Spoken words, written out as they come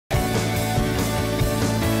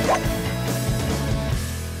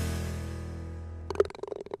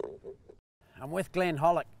I'm with Glen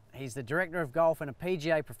Hollick. He's the Director of Golf and a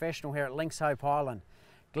PGA professional here at Links Hope Island.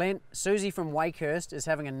 Glen, Susie from Wakehurst is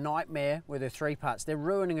having a nightmare with her 3-putts. They're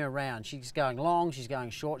ruining her round. She's going long, she's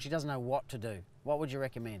going short, she doesn't know what to do. What would you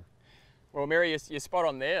recommend? Well, Mary, you're spot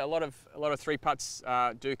on there. A lot of 3-putts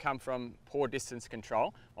do come from poor distance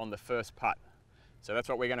control on the first putt. So that's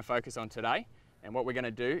what we're going to focus on today. And what we're going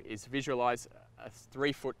to do is visualise a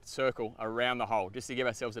 3-foot circle around the hole, just to give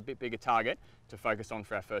ourselves a bit bigger target to focus on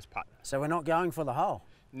for our first putt. So we're not going for the hole?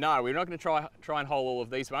 No, we're not going to try and hole all of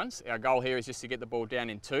these ones. Our goal here is just to get the ball down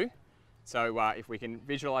in 2. So if we can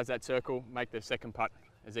visualise that circle, make the second putt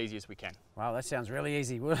as easy as we can. Wow, that sounds really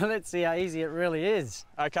easy. Well, let's see how easy it really is.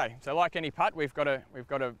 Okay, so like any putt, we've got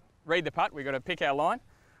to read the putt. We've got to pick our line.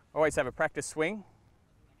 Always have a practice swing.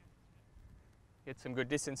 Get some good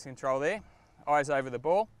distance control there. Eyes over the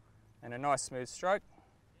ball and a nice smooth stroke.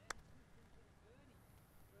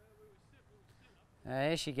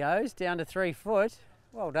 There she goes, down to 3 foot.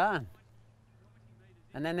 Well done.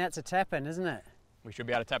 And then that's a tap in, isn't it? We should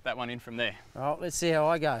be able to tap that one in from there. Right, let's see how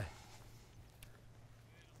I go.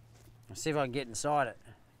 Let's see if I can get inside it.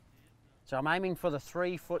 So I'm aiming for the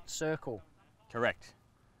 3-foot circle. Correct.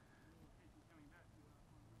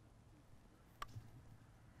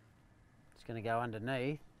 It's going to go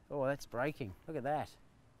underneath. Oh, that's breaking. Look at that.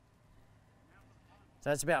 So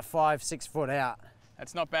that's about 5-6 foot out.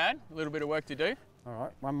 That's not bad. A little bit of work to do. All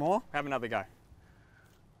right, one more. Have another go.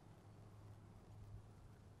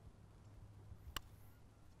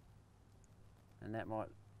 And that might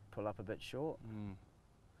pull up a bit short.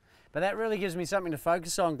 But that really gives me something to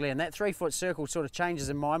focus on, Glen. That 3-foot circle sort of changes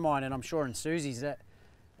in my mind, and I'm sure in Susie's, that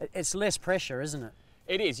it's less pressure, isn't it?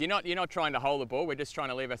 It is. You're not trying to hole the ball. We're just trying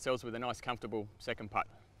to leave ourselves with a nice, comfortable second putt.